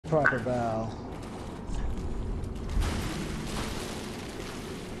proper bow.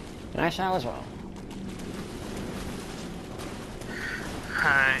 Nice shot as well.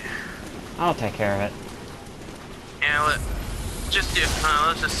 Alright. I'll take care of it. Yeah, let's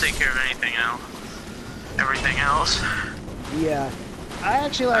just take care of anything else. Everything else. Yeah. I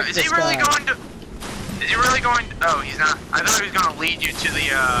actually like is this he really guy. going to... Is he really going to... Oh, he's not. I thought he was going to lead you to the,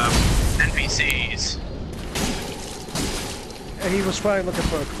 NPCs. He was probably looking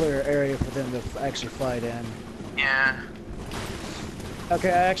for a clear area for them to actually fight in. Yeah. Okay,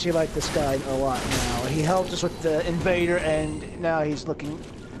 I actually like this guy a lot now. He helped us with the invader, and now he's looking...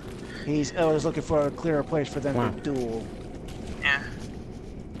 He's always looking for a clearer place for them to duel. Yeah.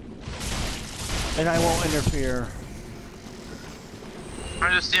 And I won't interfere.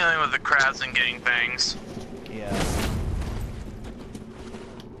 I'm just dealing with the crowds and getting things. Yeah.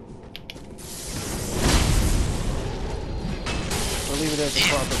 We'll leave it as a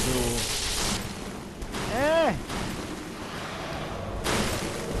proper duel. Eh!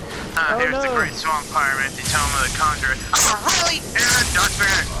 Here's no. the Great Swamp Pyramid, the Tome of the Conjurer. Oh, really? And Dark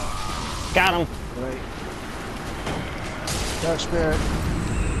Spirit! Got him. Right. Dark Spirit.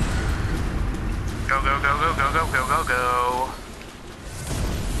 Go, go, go, go, go, go, go, go, go.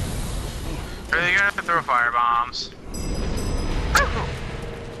 Are they gonna have to throw fire bombs?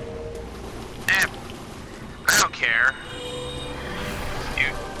 Eh, I don't care.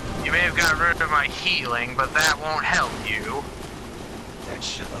 You may have got rid of my healing, but that won't help you. That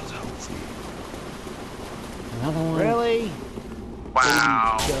shit was healthy. Another one. Really?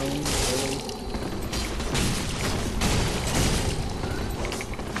 Wow. Jones, really?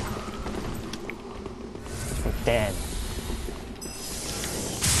 I'm dead.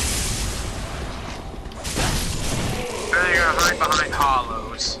 They're gonna hide behind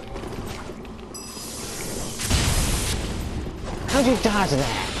hollows. How'd you dodge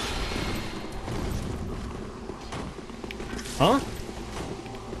that? Huh?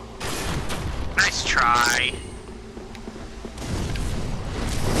 Nice try.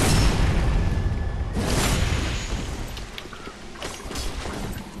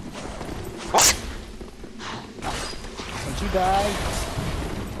 What? Did you die?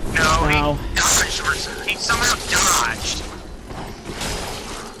 No, No. he dodged. He somehow dodged.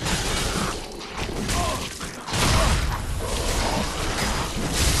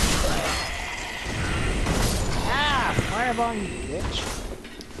 Ah! Fireball, you bitch.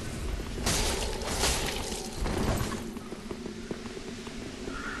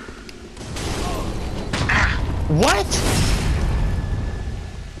 What?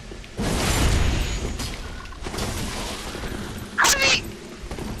 How did he?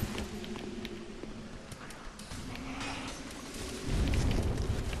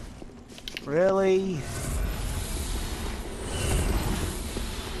 Really?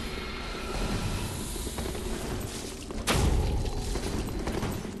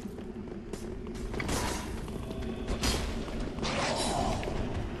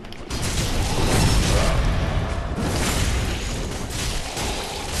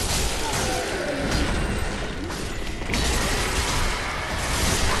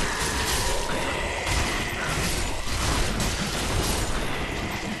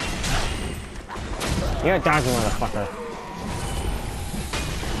 You're a dodgy motherfucker.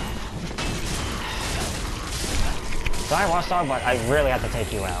 Sorry, Watchdog, but I really have to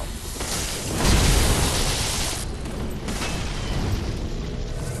take you out.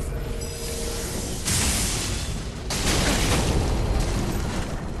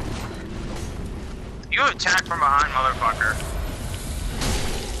 You attack from behind, motherfucker.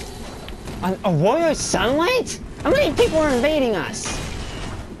 A warrior sunlight? How many people are invading us?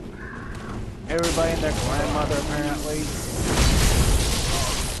 Everybody and their grandmother, apparently.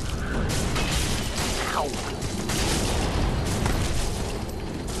 Ow.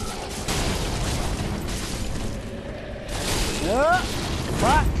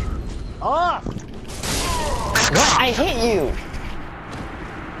 Fuck off! What? I hit you!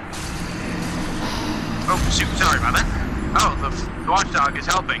 Oh, shoot, sorry about that. Oh, the watchdog is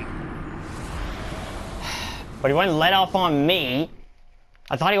helping. But he wouldn't let off on me.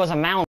 I thought he was a mountain.